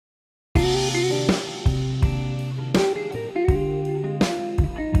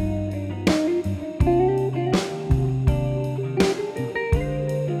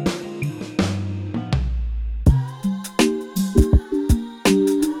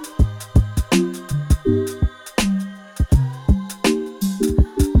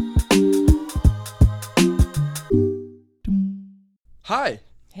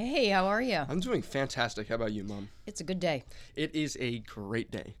I'm doing fantastic. How about you, Mom? It's a good day. It is a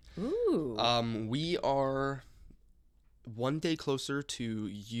great day. Ooh. We are one day closer to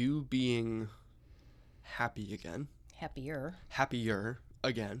you being happy again. Happier. Happier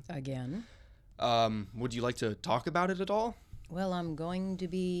again. Again. Would you like to talk about it at all? Well, I'm going to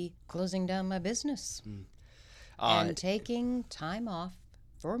be closing down my business and taking time off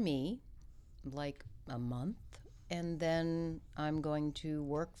for me, like a month. And then I'm going to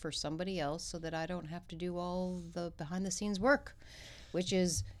work for somebody else so that I don't have to do all the behind-the-scenes work, which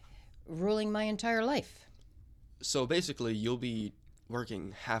is ruling my entire life. So basically, you'll be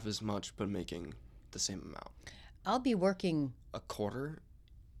working half as much but making the same amount. I'll be working, A quarter?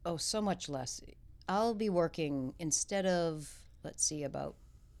 so much less. I'll be working instead of, let's see, about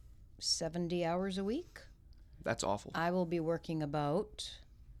 70 hours a week. That's awful. I will be working about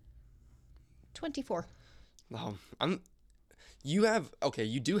 24. No, you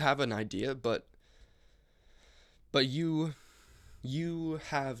do have an idea, but you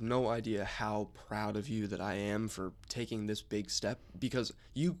have no idea how proud of you that I am for taking this big step, because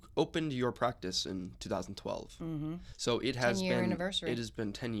you opened your practice in 2012. Mm-hmm. So it has 10-year been anniversary. It has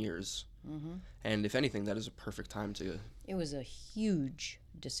been 10 years. Mm-hmm. And if anything, that is a perfect time to. It was a huge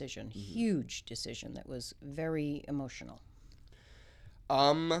decision, that was very emotional.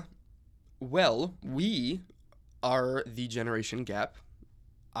 Well, we are the Generation Gap.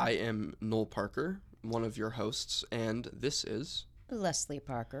 I am Noel Parker, one of your hosts, and this is Leslie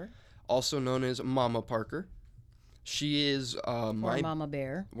Parker. Also known as Mama Parker. She is Or Mama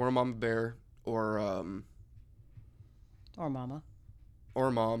Bear. Or Mama Bear, or Mama.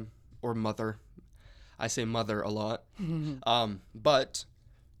 or Mom, or Mother. I say Mother a lot. But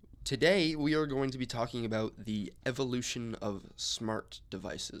today we are going to be talking about the evolution of smart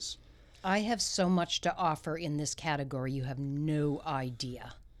devices. I have so much to offer in this category, you have no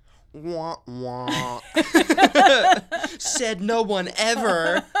idea. Wah, wah. Said no one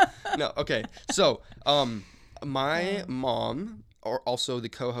ever. No, okay. So, my mom, or also the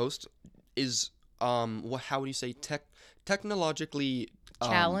co-host, is how would you say, technologically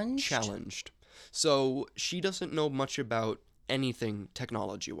challenged. So she doesn't know much about anything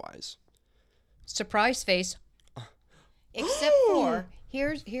technology-wise. Surprise face. Except for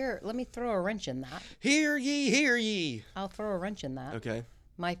let me throw a wrench in that. Hear ye, hear ye. I'll throw a wrench in that. Okay.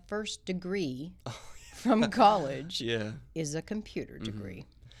 My first degree from college Yeah. is a computer degree.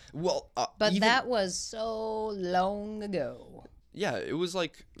 Well, But that was so long ago. Yeah, it was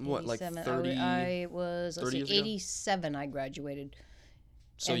like, what, like 30? I was, 30 years ago? 87 I graduated.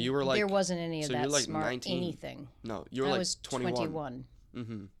 So and you were like... there wasn't any of so that you're like smart 19. anything. No, you were I like was 21.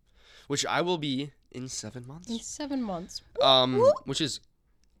 Mm-hmm. Which I will be in 7 months. In 7 months. Which is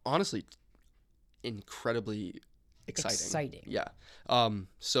honestly incredibly exciting. Yeah.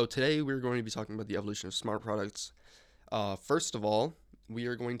 So today we're going to be talking about the evolution of smart products. First of all, we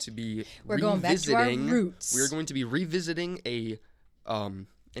are going to be going back to our roots. We are going to be revisiting an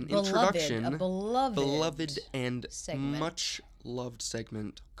beloved and segment. much loved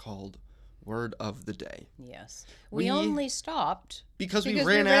segment called Word of the Day. Yes. We only stopped because we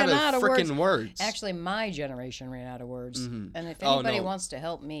ran out of freaking words. Actually, my generation ran out of words. Mm-hmm. And if anybody wants to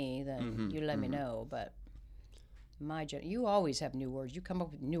help me, then you let me know. But you always have new words. You come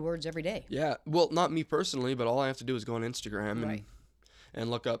up with new words every day. Yeah. Well, not me personally, but all I have to do is go on Instagram and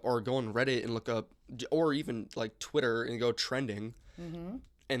look up, or go on Reddit and look up, or even like Twitter and go trending. Mm-hmm.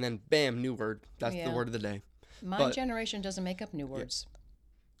 And then bam, new word. That's the word of the day. My generation doesn't make up new words. Yeah,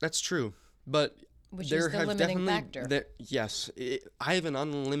 that's true. But which is the limiting factor. Yes, I have an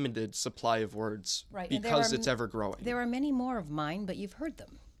unlimited supply of words because it's ever growing. There are many more of mine, but you've heard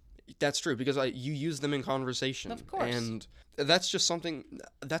them. That's true, because you use them in conversation. Of course. And that's just something,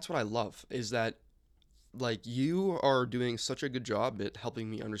 that's what I love, is that like you are doing such a good job at helping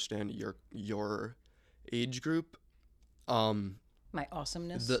me understand your age group. My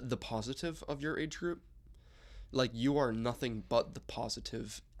awesomeness. The positive of your age group. Like, you are nothing but the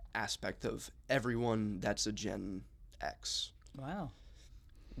positive aspect of everyone that's a Gen X. Wow.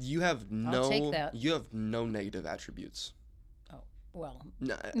 I'll take that. You have no negative attributes. Oh, well.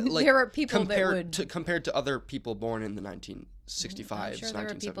 No, there are people compared to other people born in the 1965s, I'm sure there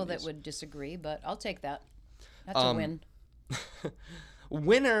 1970s. are people that would disagree, but I'll take that. That's a win.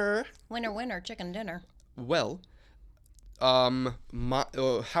 Winner. Winner, winner, chicken dinner. Well, how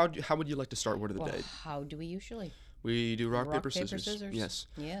would you like to start Word of the Day? How do we usually? We do rock, paper, scissors. Yes.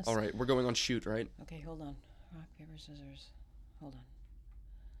 Yes. All right, we're going on shoot, right? Okay, hold on. Rock, paper, scissors. Hold on.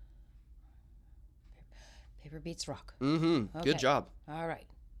 Paper beats rock. Mm-hmm. Okay. Good job. All right.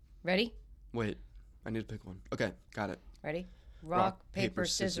 Ready? Wait, I need to pick one. Okay, got it. Ready? Rock, paper,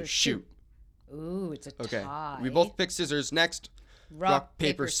 scissors, shoot. Ooh, it's a Okay. tie. We both pick scissors. Next. Rock,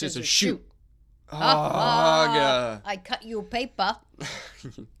 paper, scissors, shoot. Oh, Ah, I cut you paper.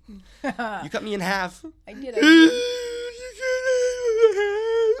 You cut me in half. I did. I did.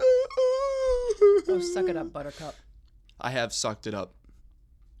 Oh, suck it up, Buttercup. I have sucked it up,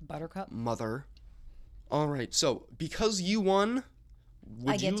 Buttercup? mother. All right. So, because you won,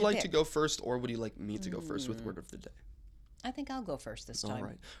 I would get you to like to pick. go first, or would you like me to go first with word of the day? I think I'll go first this time. All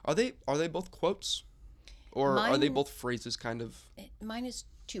right. Are they both quotes, or are they Mine- both phrases? Kind of. Mine is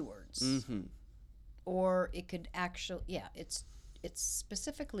 2 words. Mm-hmm. Or it could actually, yeah, it's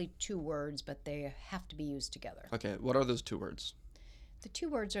specifically 2 words, but they have to be used together. Okay. What are those 2 words? The 2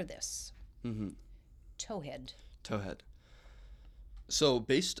 words are this: Mm-hmm. towhead. Towhead. So,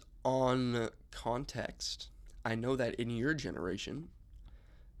 based on context, I know that in your generation,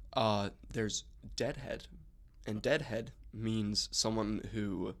 there's deadhead, and deadhead means someone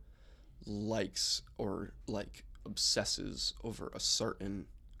who likes or obsesses over a certain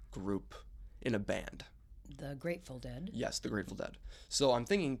group in a band. The Grateful Dead. Yes, the Grateful Dead. So I'm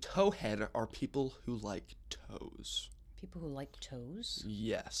thinking towhead are people who like toes. People who like toes?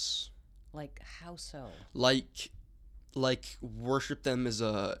 Yes. Like, how so? Like worship them as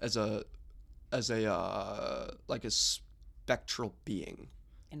a spectral being.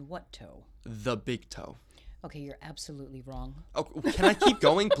 And what toe? The big toe. Okay, you're absolutely wrong. Oh, can I keep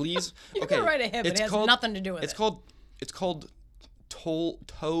going, please? You Okay. go right ahead, but it has nothing to do with It's it. called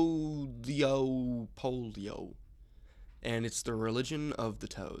polio, and it's the religion of the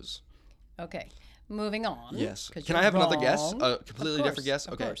toes. Okay, moving on. Yes. 'cause Can you're I have another guess? wrong. A completely Of different guess?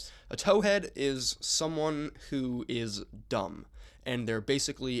 course, Okay. Of course. A towhead is someone who is dumb, and they're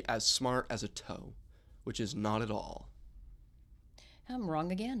basically as smart as a toe, which is not at all. I'm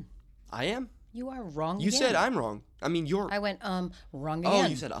wrong again. I am? You are wrong You again. said I'm wrong. I mean, you're... I went, wrong Oh,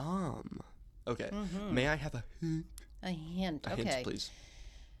 again. you said Okay. Mhm. May I have a hint? A hint. A Okay. hint, please.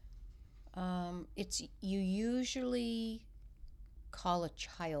 It's you usually call a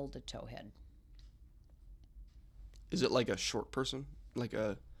child a towhead. Is it like a short person? Like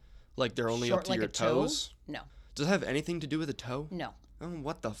they're only Short up to like your a toe? toes? No, Does it have anything to do with a toe? no. Oh,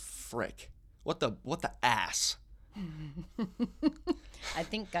 what the frick? What the ass? I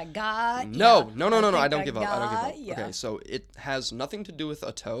think I got No, ya. no. I don't think give up. I don't give up. got ya. Okay, so it has nothing to do with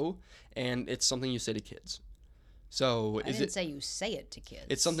a toe, and it's something you say to kids. So I is didn't it? say you say it to kids.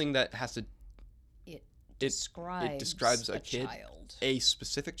 It's something that has to It it describes describes a kid, child. a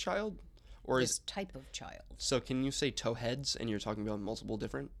specific child, or This is type of child. so? Can you say towheads, and you're talking about multiple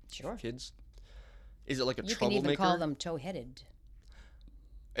different Sure. kids? Is it like a You can troublemaker? even call them tow-headed.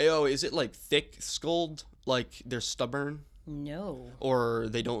 Oh, is it like thick-skulled, like they're stubborn, No, or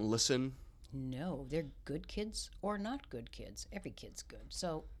they don't listen? no. They're good kids or not good kids. Every kid's good.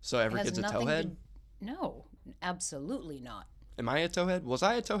 So So it every has kid's a nothing towhead? No, absolutely not. Am I a towhead? Was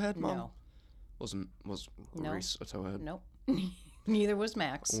I a towhead, Mom? No, Was No. Reese a towhead? nope. Neither was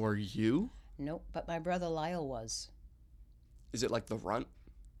Max. Or you? Nope. But my brother Lyle was. Is it like the runt?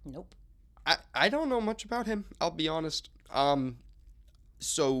 Nope. I don't know much about him, I'll be honest.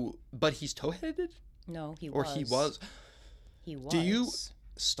 So, but he's tow-headed? No, he Or was. he was? He was. Do you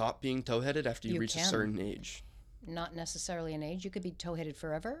stop being tow-headed after you You reach a can. certain age? Not necessarily an age. You could be tow-headed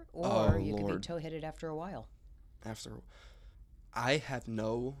forever, or Oh, you could be Lord. tow-headed after a while. After... I have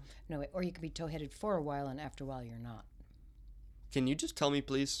no... No, or you could be tow-headed for a while, and after a while you're not. Can you just tell me,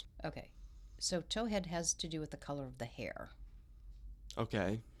 please? Okay. So towhead has to do with the color of the hair.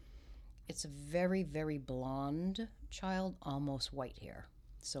 Okay. It's a very, very blonde child, almost white hair.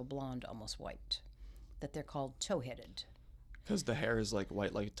 So blonde, almost white. That they're called tow-headed. Because the hair is like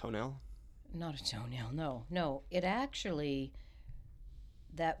white like a toenail? Not a toenail, no. No, it actually,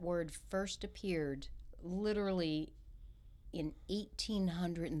 that word first appeared literally in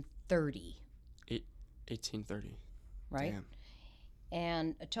 1830, 1830. right? Damn.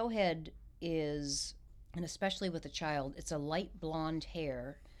 And a towhead is, and especially with a child, it's a light blonde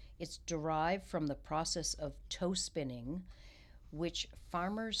hair. It's derived from the process of toe spinning, which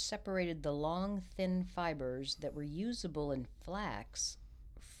farmers separated the long, thin fibers that were usable in flax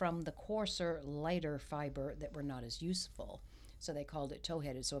from the coarser, lighter fiber that were not as useful. So they called it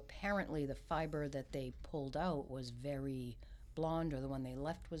tow-headed. So apparently the fiber that they pulled out was very blonde, or the one they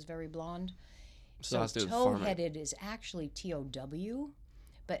left was very blonde. So, So it has to do with farming. tow-headed is actually TOW,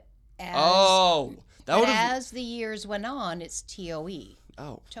 but as, Oh! That but would have... as the years went on, it's TOE,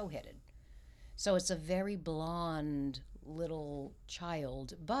 Oh. tow-headed. So it's a very blonde little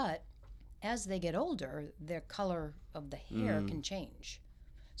child, but as they get older, their color of the hair can change.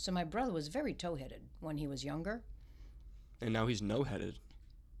 So my brother was very tow-headed when he was younger. And now he's no-headed.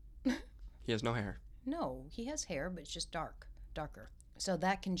 He has no hair. No, he has hair, but it's just darker. So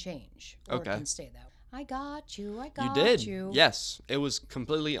that can change, or Okay. it can stay that way. I got you. You did. Yes, it was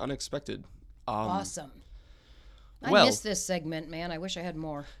completely unexpected. Awesome. well- I missed this segment, man. I wish I had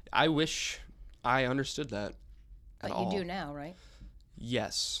more. I wish I understood that at But all. you do now, right?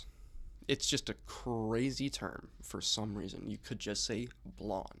 Yes. It's just a crazy term for some reason. You could just say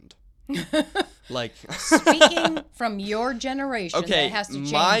blonde. Like Speaking from your generation, Okay, that has to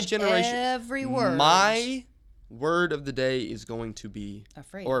change my generation- every word. My word of the day is going to be, A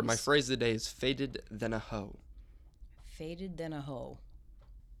phrase. or my phrase of the day is faded than a hoe. Faded than a hoe.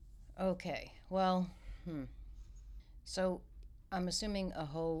 Okay, well, So, I'm assuming a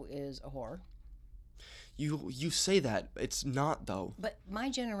hoe is a whore. You say that. It's not, though. But my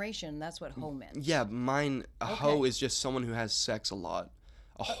generation, that's what hoe meant. Yeah, mine, a Okay. hoe is just someone who has sex a lot.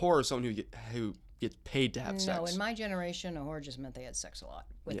 A whore is someone who gets paid to have No, sex. in my generation, a whore just meant they had sex a lot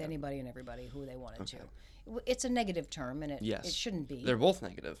with Yeah. anybody and everybody who they wanted to. It's a negative term, and it Yes. shouldn't be. They're both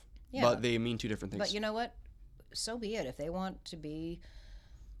negative, Yeah. but they mean two different things. But you know what? So be it. If they want to be,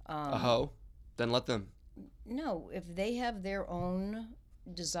 a hoe, then let them. no, if they have their own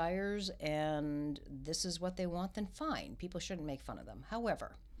desires and this is what they want, then fine. People shouldn't make fun of them.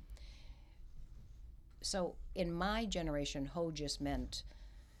 However, so in my generation, hoe just meant,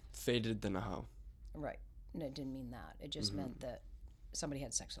 Faded than a hoe. right, no, it didn't mean that. It just Mm-hmm. meant that somebody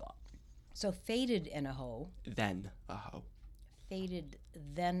had sex a lot. So faded and a hoe, Then a hoe. faded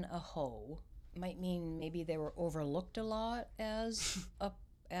then a hoe might mean maybe they were overlooked a lot as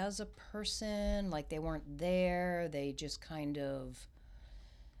a person, like they weren't there, they just kind of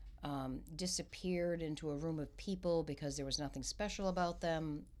disappeared into a room of people because there was nothing special about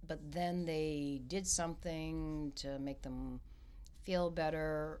them, but then they did something to make them feel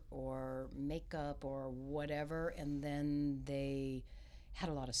better or make up or whatever, and then they had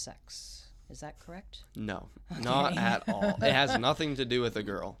a lot of sex. Is that correct? No, not at all. It has nothing to do with a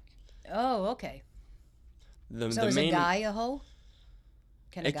girl. Oh, okay. The So is main a guy a hoe?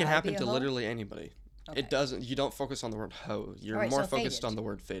 Can a it can guy happen be a to hoe? literally anybody. Okay. It doesn't. You don't focus on the word hoe. You're All right, more so focused faded. on the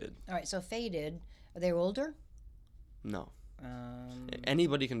word faded. All right, so faded. Are they older? No, Um,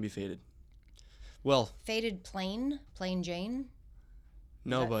 anybody can be faded. Well, faded plain Jane.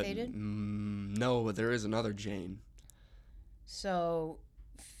 no, that but faded? no, but there is another Jane. So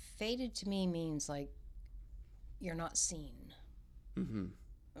faded to me means like you're not seen. Mm-hmm.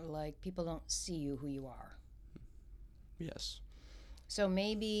 Like people don't see you who you are. Yes. So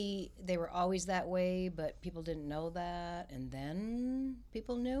maybe they were always that way, but people didn't know that, and then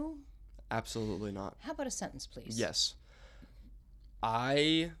people knew? Absolutely not. How about a sentence, please? Yes.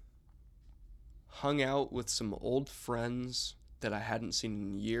 I hung out with some old friends that I hadn't seen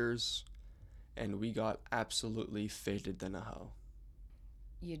in years, and we got absolutely faded than a hoe.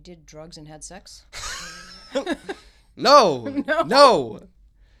 You did drugs and had sex? No! No. No!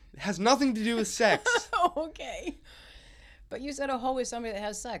 It has nothing to do with sex. Oh, okay. But you said a hoe is somebody that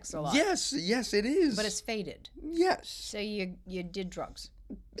has sex a lot. Yes, it is. But it's faded. Yes. So you did drugs.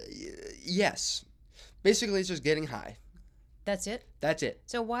 Yes. Basically, it's just getting high. That's it? That's it.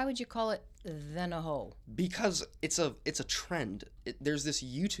 So why would you call it then a hoe? Because it's a trend. There's this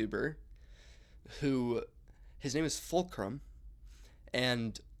YouTuber who, his name is Fulcrum,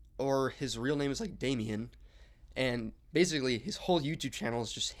 or his real name is like Damien, and basically his whole YouTube channel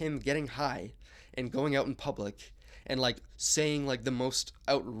is just him getting high and going out in public and like saying like the most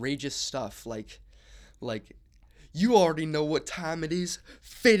outrageous stuff, like you already know what time it is.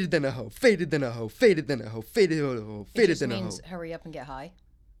 Faded than a hoe. Faded than a hoe. Faded than a hoe. Faded than a hoe. It Faded just than a hoe. means hurry up and get high.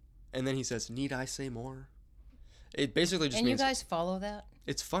 And then he says, "Need I say more?" It basically just And you means guys follow that?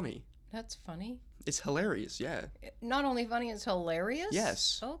 it's funny. That's funny. It's hilarious. Yeah. Not only funny, it's hilarious?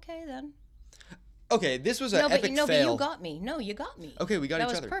 Yes. Okay, then. Okay, this was an epic but fail. you got me. No, you got me. Okay, we got that each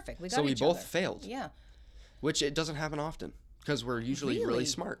was other. perfect. We got so we each both other. failed, Yeah. which it doesn't happen often because we're usually really Really?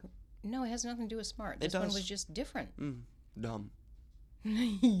 smart. No, it has nothing to do with smart. It This one does. was just different. Dumb.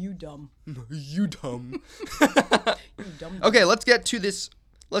 You dumb. You dumb. You dumb. Okay, let's get to this.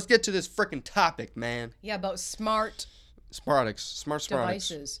 Let's get to this freaking topic, man. Yeah, about smart Smart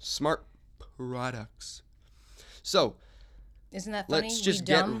devices. Smart products. So Isn't that funny? let's We just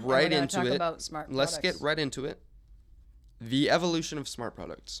dumb, get and right we're gonna into talk it. About smart Let's products. get right into it. The evolution of smart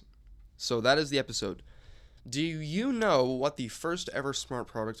products. So that is the episode. Do you know what the first ever smart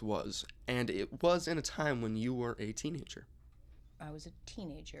product was? And it was in a time when you were a teenager. I was a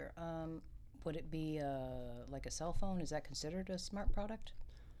teenager. Would it be like a cell phone? Is that considered a smart product?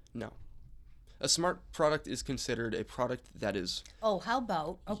 No. A smart product is considered a product that is... Oh, how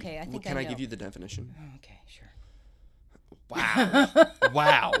about... Okay, I think Can I I know. give you the definition? Okay, sure. Wow.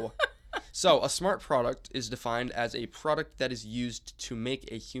 Wow. So, a smart product is defined as a product that is used to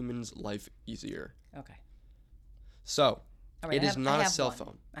make a human's life easier. Okay. So, All right, it is not a cell one.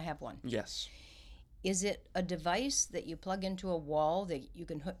 phone. I have one. Yes. Is it a device that you plug into a wall that you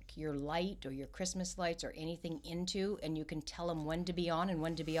can hook your light or your Christmas lights or anything into, and you can tell them when to be on and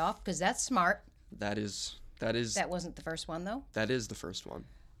when to be off? Because that's smart. That is. That wasn't the first one, though. That is the first one.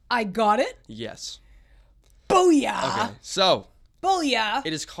 I got it. Yes. Booyah! Okay. So, Booyah!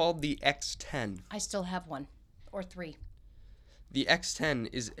 it is called the X10. I still have one. Or 3. The X10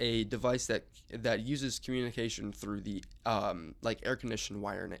 is a device that uses communication through the like air conditioning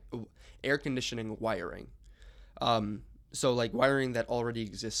wiring. So like wiring that already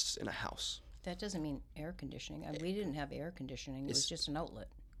exists in a house. That doesn't mean air conditioning. We didn't have air conditioning. It was just an outlet.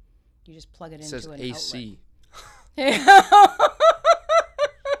 You just plug it into says an AC. outlet.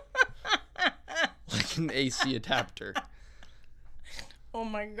 Like an AC adapter. Oh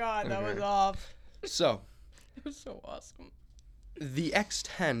my god, that was Okay. off. So, It was so awesome. the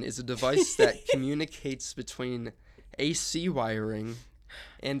X10 is a device that communicates between AC wiring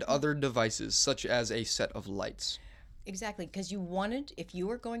and other devices, such as a set of lights. Exactly, because you wanted, if you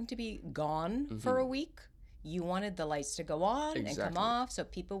were going to be gone for a week, you wanted the lights to go on and Exactly. come off so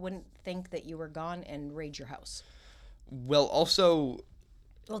people wouldn't think that you were gone and raid your house. Well, also,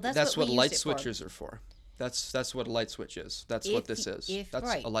 Well, that's what we light used it for. switches are for. That's what a light switch is. That's what this is. That's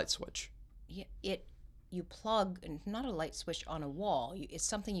right. a light switch. Yeah, you plug, and not a light switch on a wall. It's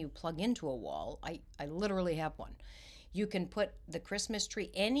something you plug into a wall. I literally have one. You can put the Christmas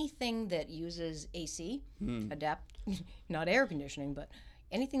tree, anything that uses AC, not air conditioning, but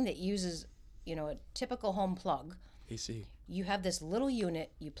anything that uses, a typical home plug. AC. You have this little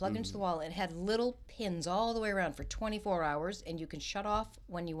unit, you plug into the wall, it had little pins all the way around for 24 hours, and you can shut off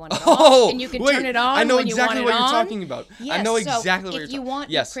when you want it off, and you can turn it on I know when exactly you what want it you're on. talking about. I Yes, know so exactly what if you're you talking want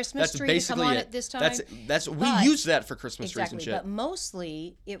Yes, the Christmas that's tree to come basically on it. at this time, That's we but- use that for Christmas trees and Exactly, shit. but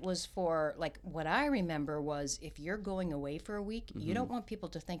mostly it was for, like, what I remember was if you're going away for a week, you don't want people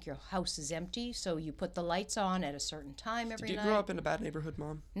to think your house is empty, so you put the lights on at a certain time every Did you night. grow up in a bad neighborhood,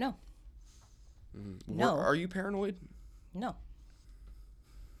 Mom? No. No. Are you paranoid? No.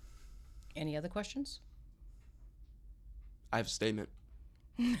 Any other questions? I have a statement.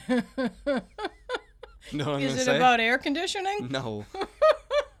 No, I'm Is gonna it say? about air conditioning? No.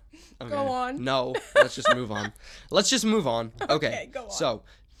 Okay. Go on. No, let's just move on. Let's just move on. Okay, go on. So,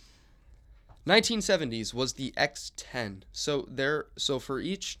 1970s was the X10. So for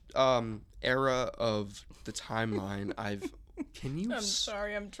each era of the timeline, Can you? I'm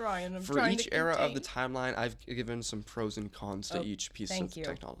sorry, I'm trying. I'm For trying each to era of the contain. timeline, I've given some pros and cons to each piece thank of you.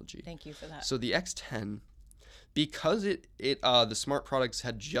 technology. Thank you for that. So the X10, because the smart products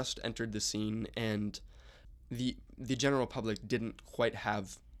had just entered the scene and the general public didn't quite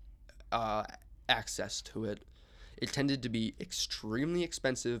have access to it, it tended to be extremely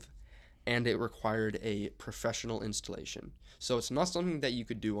expensive and it required a professional installation. So it's not something that you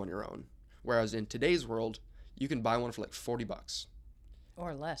could do on your own. Whereas in today's world, you can buy one for like $40.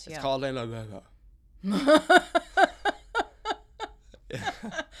 Or less, It's yeah. called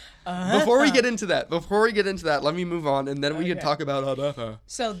Before we get into that, let me move on, and then we can Okay. talk about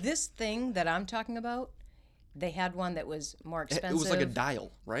So this thing that I'm talking about, they had one that was more expensive. It was like a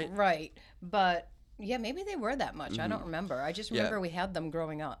dial, right? Right. But yeah, maybe they were that much. I don't remember. I just remember we had them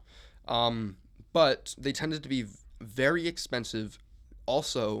growing up. But they tended to be very expensive.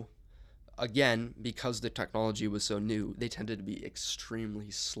 Also, again, because the technology was so new, they tended to be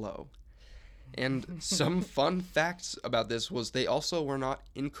extremely slow. And some fun facts about this was they also were not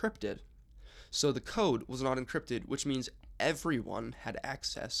encrypted. So the code was not encrypted, which means everyone had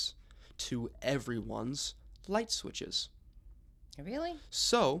access to everyone's light switches. Really?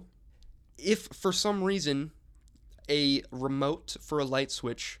 So, if for some reason a remote for a light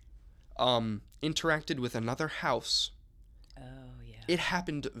switch interacted with another house, Oh, yeah. it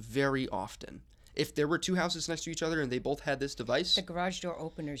happened very often. If there were two houses next to each other and they both had this device, The garage door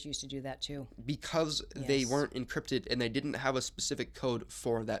openers used to do that too. because they Yes. weren't encrypted and they didn't have a specific code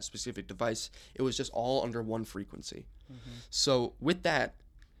for that specific device, it was just all under one frequency. So with that,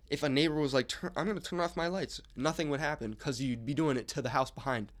 if a neighbor was like, I'm going to turn off my lights, nothing would happen because you'd be doing it to the house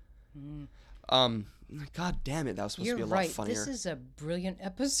behind. God damn it, that was supposed You're to be a lot right. funnier. This is a brilliant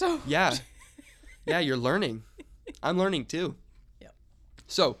episode. Yeah. Yeah, you're learning. I'm learning too. Yep.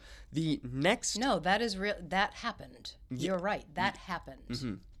 So, the next... No, that is real. That happened. You're right. That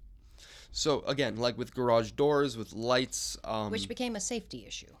happened. So, again, like with garage doors, with lights... Which became a safety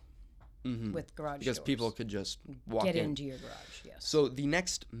issue with garage because doors. people could just walk get in. into your garage. Yes. So, the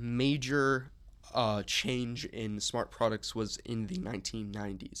next major change in smart products was in the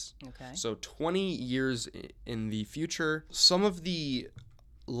 1990s. Okay. So 20 years in the future, some of the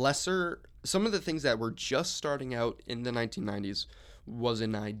things that were just starting out in the 1990s was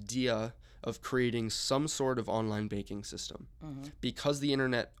an idea of creating some sort of online banking system. Because the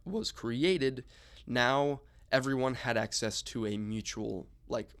internet was created, now everyone had access to a mutual,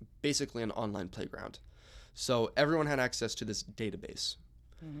 like basically an online playground. So everyone had access to this database.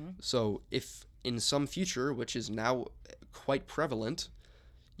 So if in some future, which is now quite prevalent,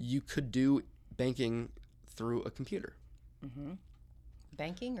 you could do banking through a computer.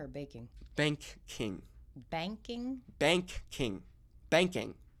 Banking or baking? Banking. Banking? Banking.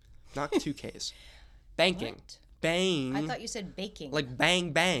 Banking. Not two Ks. Banking. What? Bang. I thought you said baking. Like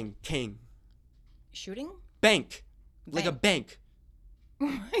bang, bang, king. Shooting? Bank. Like a bank.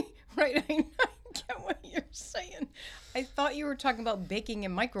 Right. I get what you're saying. I thought you were talking about baking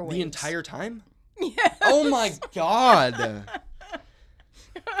in microwaves. The entire time? Yes. Oh my god.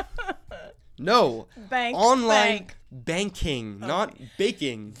 No. Online banking, not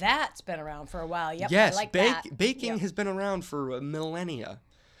baking. That's been around for a while. Yep. Yes, I like that. baking has been around for millennia.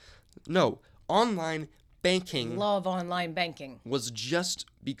 No, online banking Love online banking. was just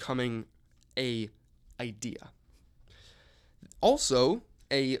becoming a idea. Also,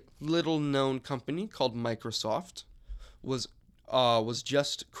 a little known company called Microsoft was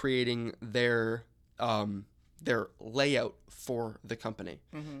just creating their layout for the company.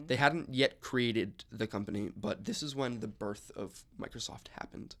 They hadn't yet created the company, but this is when the birth of Microsoft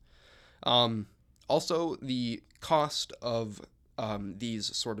happened. Also, the cost of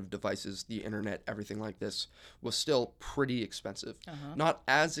these sort of devices, the internet, everything like this, was still pretty expensive. Not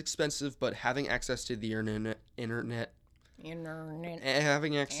as expensive, but having access to the internet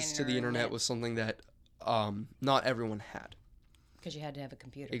was something that not everyone had. Because you had to have a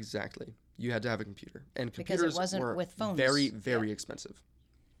computer. Exactly. You had to have a computer. And Because computers it wasn't were with phones. very, very expensive.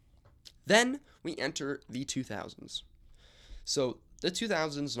 Then we enter the 2000s. So the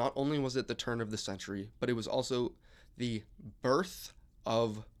 2000s, not only was it the turn of the century, but it was also the birth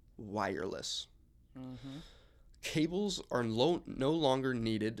of wireless. Cables are no longer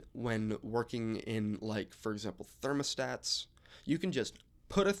needed when working in, like, for example, thermostats. You can just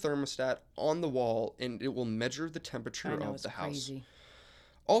put a thermostat on the wall and it will measure the temperature of the house. Crazy.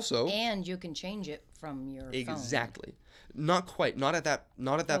 Also, And you can change it from your phone. exactly. Not quite. Not at that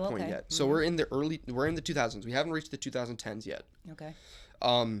point okay. yet. So we're in the 2000s. We haven't reached the 2010s yet. Okay.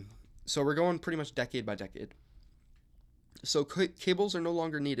 So we're going pretty much decade by decade. So cables are no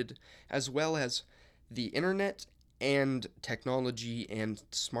longer needed, as well as the internet and technology and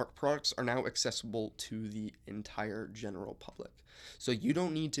smart products are now accessible to the entire general public. So you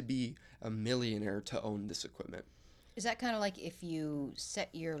don't need to be a millionaire to own this equipment. Is that kind of like if you set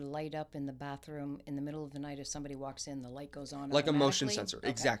your light up in the bathroom in the middle of the night, if somebody walks in, the light goes on like a motion automatically? sensor? Okay.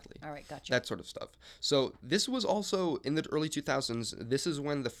 Exactly. All right, gotcha. That sort of stuff. So this was also in the early 2000s. This is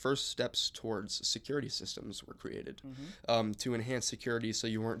when the first steps towards security systems were created to enhance security, so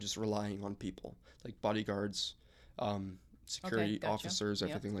you weren't just relying on people like bodyguards, security gotcha. officers,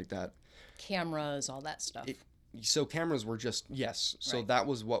 everything like that. Cameras, all that stuff. So cameras were just, yes. So Right. that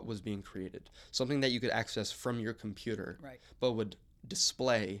was what was being created. Something that you could access from your computer, Right. but would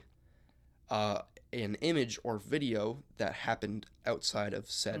display an image or video that happened outside of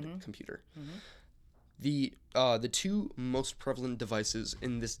said computer. The two most prevalent devices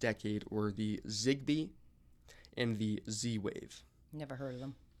in this decade were the Zigbee and the Z-Wave. Never heard of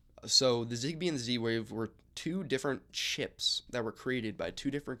them. So the Zigbee and the Z-Wave were two different chips that were created by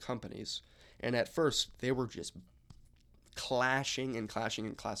two different companies. And at first, they were just clashing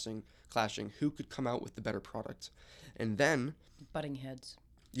who could come out with the better product. And then, Butting heads.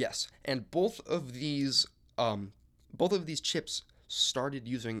 yes, and both of these chips started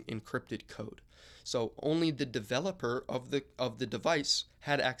using encrypted code. So only the developer of the device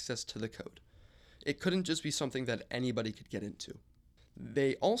had access to the code. It couldn't just be something that anybody could get into.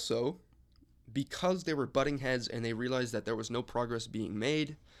 They also, because they were butting heads and they realized that there was no progress being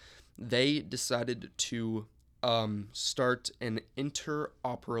made, they decided to start an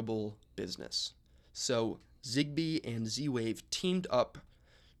interoperable business. So Zigbee and Z-Wave teamed up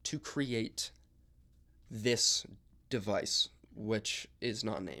to create this device, which is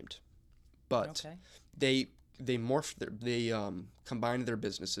not named, but Okay. they combined their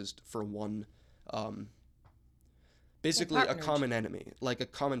businesses for one, basically a common enemy, like a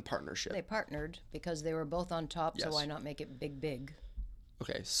common partnership. They partnered because they were both on top, Yes. so why not make it big?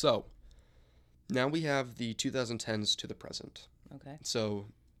 Okay, so now we have the 2010s to the present. Okay. So,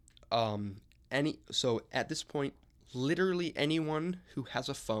 at this point, literally anyone who has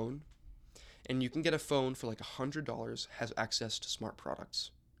a phone and you can get a phone for like $100 has access to smart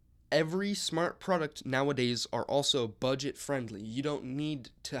products. Every smart product nowadays are also budget friendly. You don't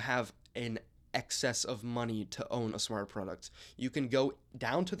need to have an excess of money to own a smart product. You can go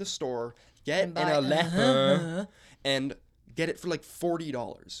down to the store, get an Alexa, and get it for like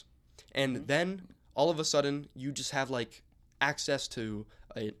 $40. And then all of a sudden you just have like access to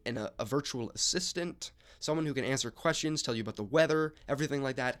a virtual assistant, someone who can answer questions, tell you about the weather, everything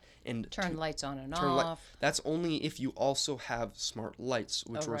like that, and turn lights on and off. That's only if you also have smart lights,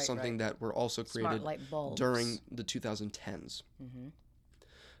 which were something that were also created during the 2010s.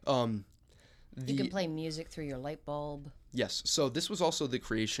 You can play music through your light bulb. Yes. So this was also the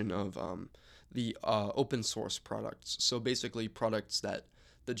creation of the open source products. So basically products that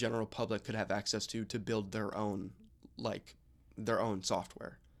the general public could have access to build their own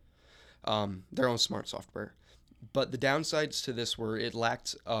software, their own smart software. But the downsides to this were it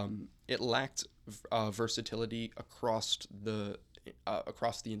lacked versatility across the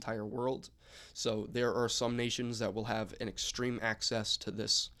entire world. So there are some nations that will have an extreme access to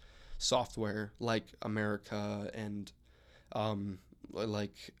this software, like America and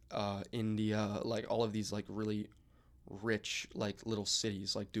India, like all of these like really rich like little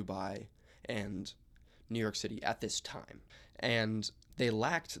cities like Dubai and New York City at this time. And they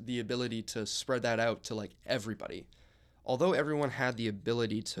lacked the ability to spread that out to like everybody. Although everyone had the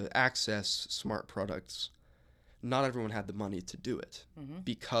ability to access smart products, not everyone had the money to do it,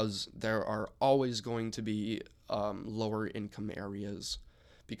 because there are always going to be lower income areas,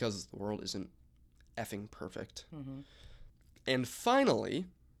 because the world isn't effing perfect. And finally,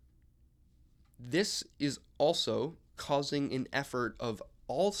 this is also causing an effort of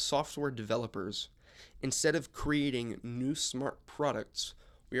all software developers. Instead of creating new smart products,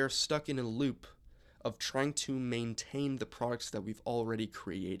 we are stuck in a loop of trying to maintain the products that we've already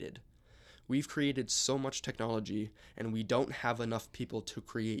created. We've created so much technology, and we don't have enough people to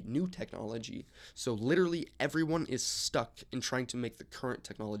create new technology. So literally everyone is stuck in trying to make the current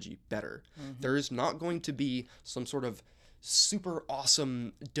technology better. There is not going to be some sort of super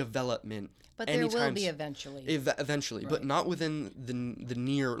awesome development. But there will be eventually. Eventually, right. But not within the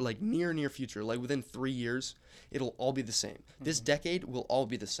near future. Like within 3 years, it'll all be the same. This decade will all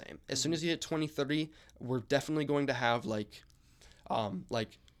be the same. As soon as you hit 2030, we're definitely going to have like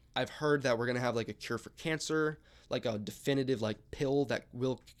I've heard that we're going to have like a cure for cancer, like a definitive like pill that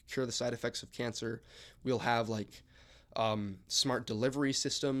will cure the side effects of cancer. We'll have like smart delivery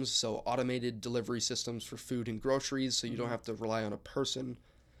systems, so automated delivery systems for food and groceries, so you don't have to rely on a person.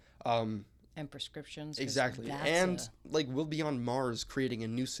 And prescriptions. Exactly. And like we'll be on Mars creating a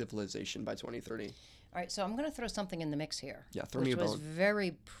new civilization by 2030. All right, so I'm going to throw something in the mix here. Yeah, throw me a bone. Which was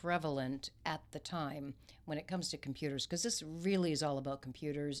very prevalent at the time when it comes to computers, because this really is all about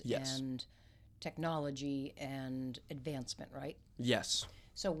computers and technology and advancement, right? Yes.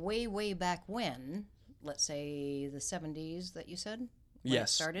 So way back when, let's say the 70s that you said?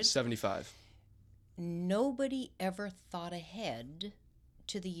 Yes, started? 75. Nobody ever thought ahead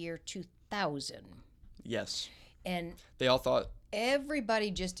to the year 2000. Yes. And they all thought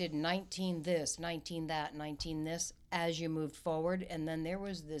everybody just did 19 this, 19 that, 19 this as you moved forward. And then there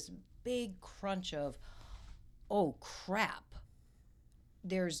was this big crunch of, oh, crap.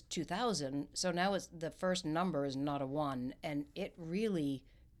 There's 2000. So now it's the first number is not a 1. And it really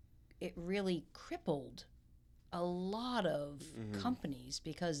crippled a lot of companies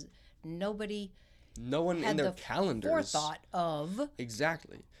because no one in their calendars forethought of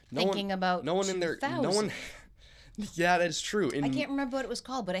thinking about no one 2000. in their no one. Yeah, that is true. I can't remember what it was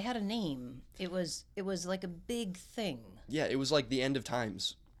called, but it had a name. It was like a big thing. Yeah, it was like the end of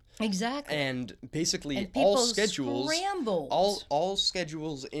times. Exactly. And basically and all schedules scrambled. all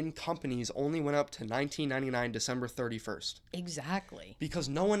schedules in companies only went up to 1999 December 31st. Exactly. Because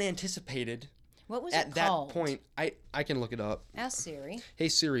no one anticipated what was at it that called? point. I can look it up. Ask Siri. Hey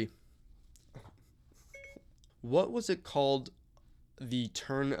Siri. What was it called the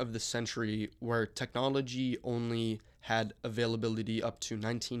turn of the century where technology only had availability up to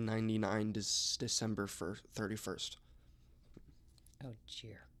 1999 December 31st? Oh,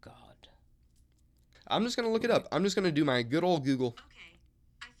 dear God. I'm just going to look it up. I'm just going to do my good old Google. Okay.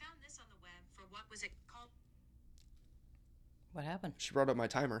 I found this on the web for what was it called? What happened? She brought up my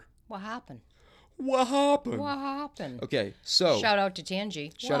timer. What happened? What happened? What happened? Okay, so shout out to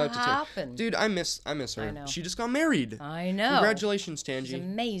Tangi. Shout out to Tangi. Happened? Dude, I miss her. I know. She just got married. I know. Congratulations, Tangi. She's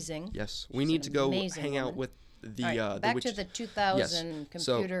amazing. Yes, we need to go hang out with the right, back to the 2000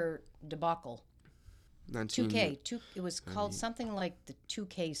 computer debacle. 2K. It was called something like the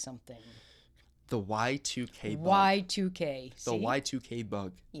 2K something. The Y2K bug. Y2K. The Y2K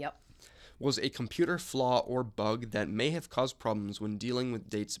bug. Yep. was a computer flaw or bug that may have caused problems when dealing with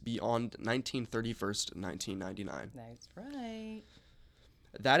dates beyond 1931st, 1999. That's right.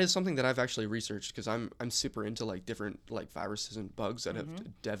 That is something that I've actually researched because I'm super into like different like viruses and bugs that have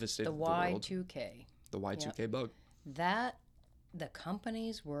devastated The the world. Y2K. The Y2K bug. That the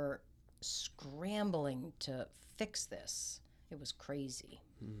companies were scrambling to fix this. It was crazy.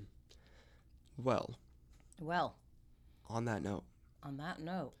 Well, Well, on that note, on that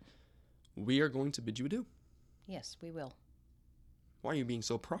note, we are going to bid you adieu. yes, we will. Why are you being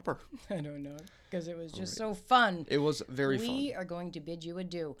so proper? I don't know, because it was just so fun. It was very We fun. are going to bid you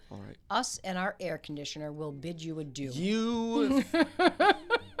adieu. All right. Us and our air conditioner will bid you adieu. You.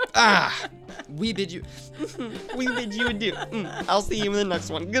 We bid you. We bid you adieu. I'll see you in the next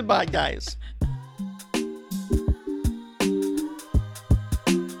one. Goodbye, guys.